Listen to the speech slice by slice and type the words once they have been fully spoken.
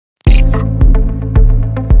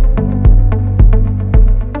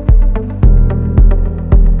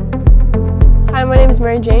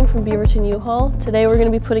Mary Jane from Beaverton U-Haul. Today we're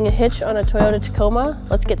going to be putting a hitch on a Toyota Tacoma.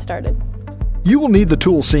 Let's get started. You will need the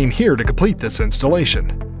tools seen here to complete this installation.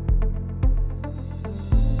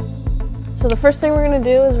 So the first thing we're going to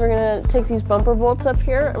do is we're going to take these bumper bolts up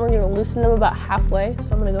here and we're going to loosen them about halfway.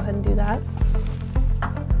 So I'm going to go ahead and do that.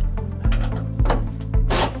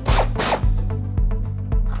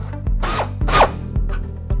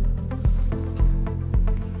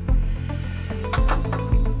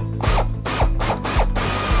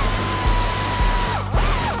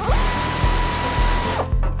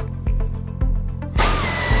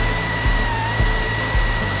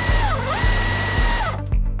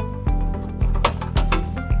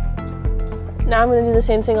 Now I'm going to do the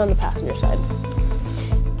same thing on the passenger side.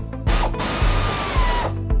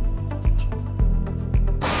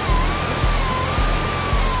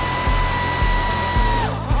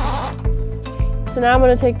 So now I'm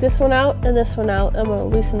going to take this one out and this one out. I'm going to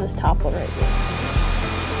loosen this top one right here.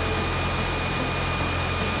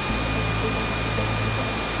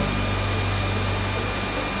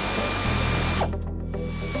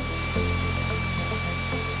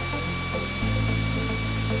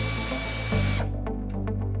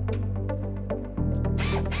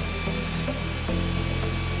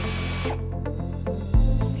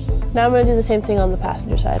 Now I'm going to do the same thing on the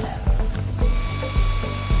passenger side.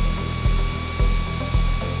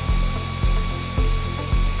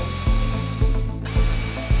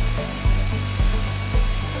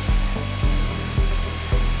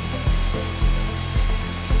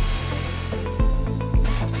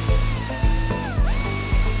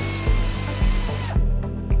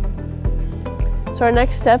 So our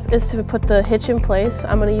next step is to put the hitch in place.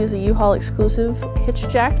 I'm going to use a U-Haul exclusive hitch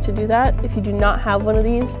jack to do that. If you do not have one of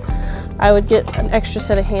these, I would get an extra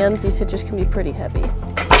set of hands. These hitches can be pretty heavy.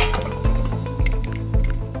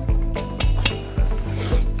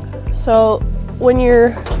 So when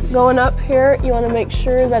you're going up here, you want to make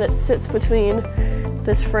sure that it sits between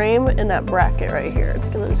this frame and that bracket right here. It's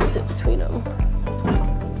going to sit between them.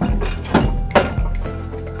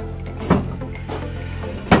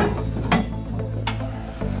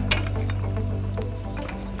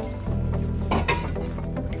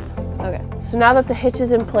 Okay, so now that the hitch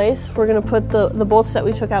is in place, we're going to put the bolts that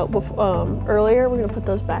we took out earlier, we're going to put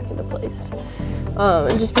those back into place.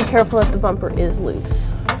 And just be careful that the bumper is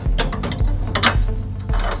loose.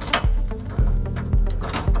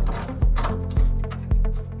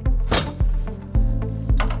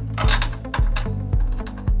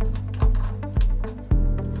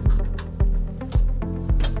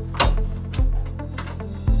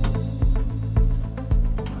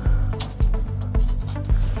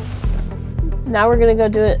 Now we're going to go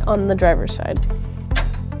do it on the driver's side.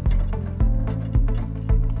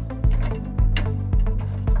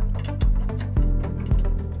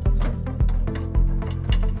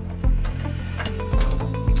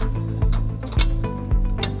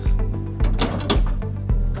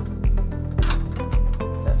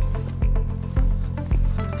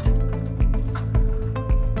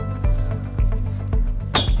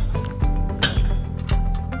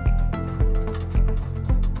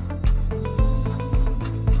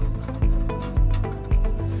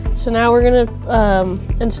 So now we're going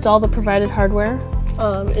to install the provided hardware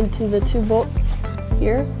into the two bolts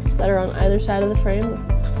here that are on either side of the frame.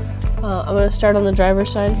 I'm going to start on the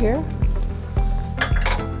driver's side here.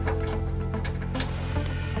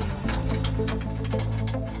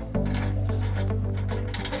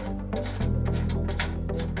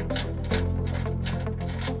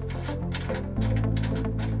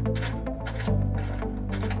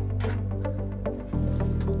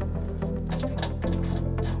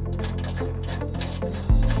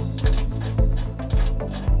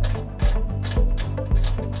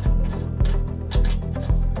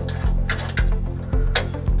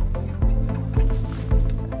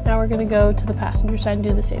 Now we're going to go to the passenger side and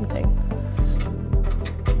do the same thing.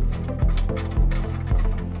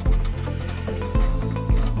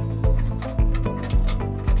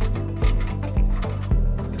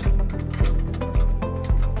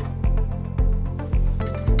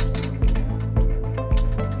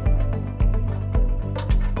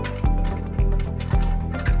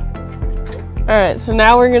 Alright, so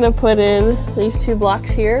now we're going to put in these two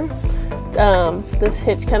blocks here. This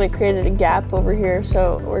hitch kind of created a gap over here,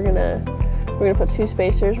 so we're gonna put two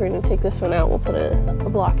spacers. We're gonna take this one out, we'll put a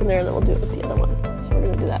block in there, and then we'll do it with the other one. So we're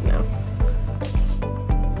gonna do that now.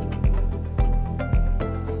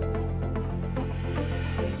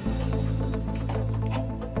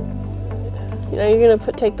 Now you're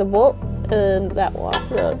gonna take the bolt and that block,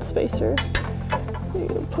 the spacer. You're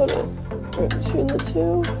gonna put it right between the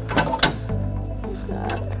two. Like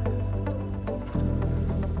that.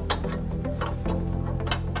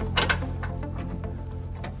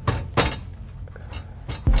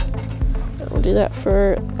 We'll do that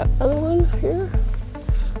for that other one here.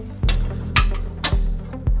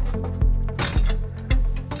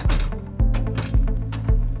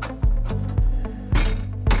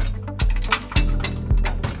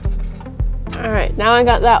 All right, now I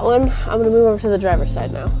got that one. I'm gonna move over to the driver's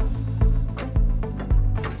side now.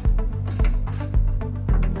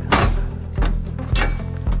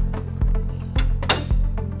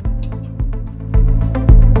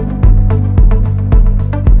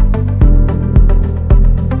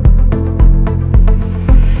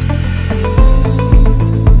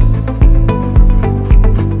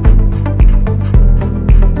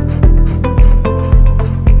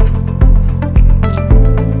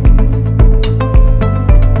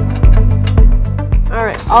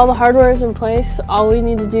 All the hardware is in place. All we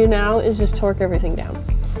need to do now is just torque everything down.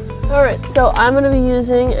 All right, so I'm gonna be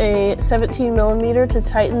using a 17mm to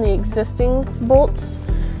tighten the existing bolts.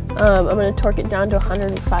 I'm gonna torque it down to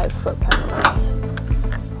 105 foot-pounds.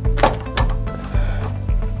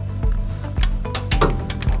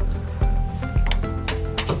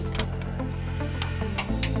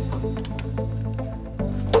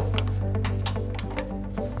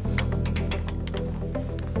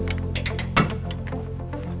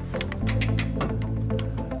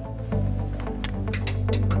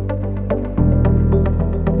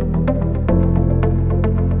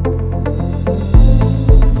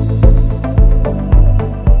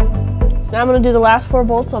 Now I'm going to do the last 4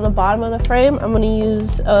 bolts on the bottom of the frame. I'm going to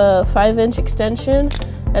use a 5-inch extension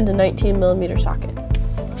and a 19mm socket.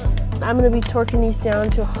 I'm going to be torquing these down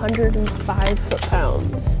to 105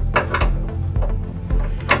 foot-pounds.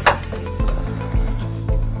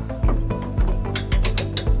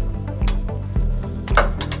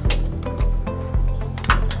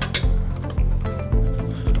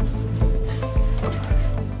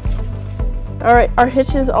 All right, our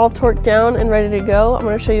hitch is all torqued down and ready to go. I'm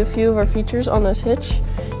going to show you a few of our features on this hitch.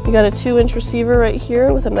 You got a 2-inch receiver right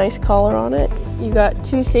here with a nice collar on it. You got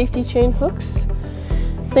 2 safety chain hooks.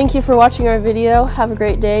 Thank you for watching our video. Have a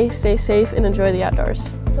great day, stay safe, and enjoy the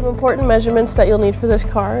outdoors. Some important measurements that you'll need for this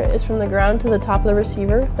car is from the ground to the top of the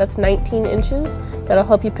receiver. That's 19 inches. That'll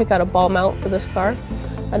help you pick out a ball mount for this car.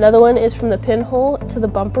 Another one is from the pinhole to the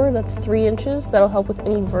bumper. That's 3 inches. That'll help with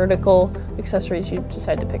any vertical accessories you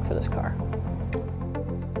decide to pick for this car.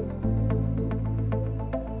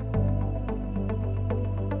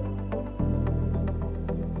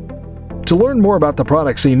 To learn more about the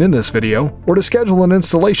products seen in this video, or to schedule an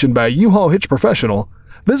installation by a U-Haul Hitch professional,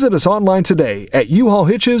 visit us online today at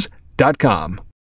uhaulhitches.com.